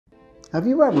Have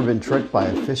you ever been tricked by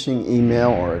a phishing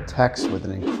email or a text with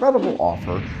an incredible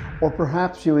offer, or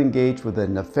perhaps you engage with a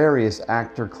nefarious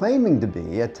actor claiming to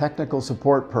be a technical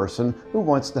support person who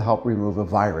wants to help remove a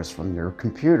virus from your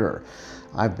computer?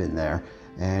 I've been there,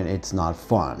 and it's not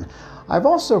fun. I've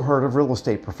also heard of real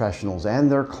estate professionals and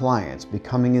their clients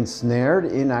becoming ensnared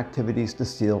in activities to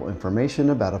steal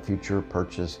information about a future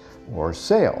purchase or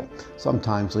sale,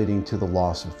 sometimes leading to the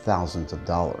loss of thousands of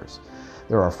dollars.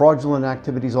 There are fraudulent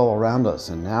activities all around us,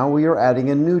 and now we are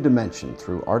adding a new dimension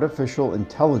through artificial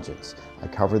intelligence. I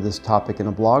cover this topic in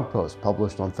a blog post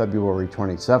published on February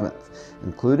 27th.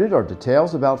 Included are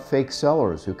details about fake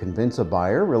sellers who convince a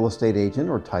buyer, real estate agent,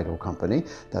 or title company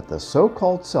that the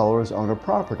so-called sellers own a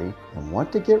property and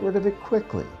want to get rid of it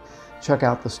quickly. Check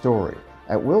out the story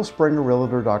at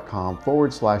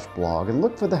willspringerrealtor.com/blog and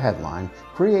look for the headline,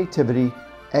 Creativity,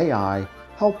 AI,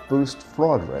 Help Boost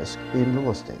Fraud Risk in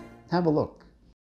Real Estate. Have a look.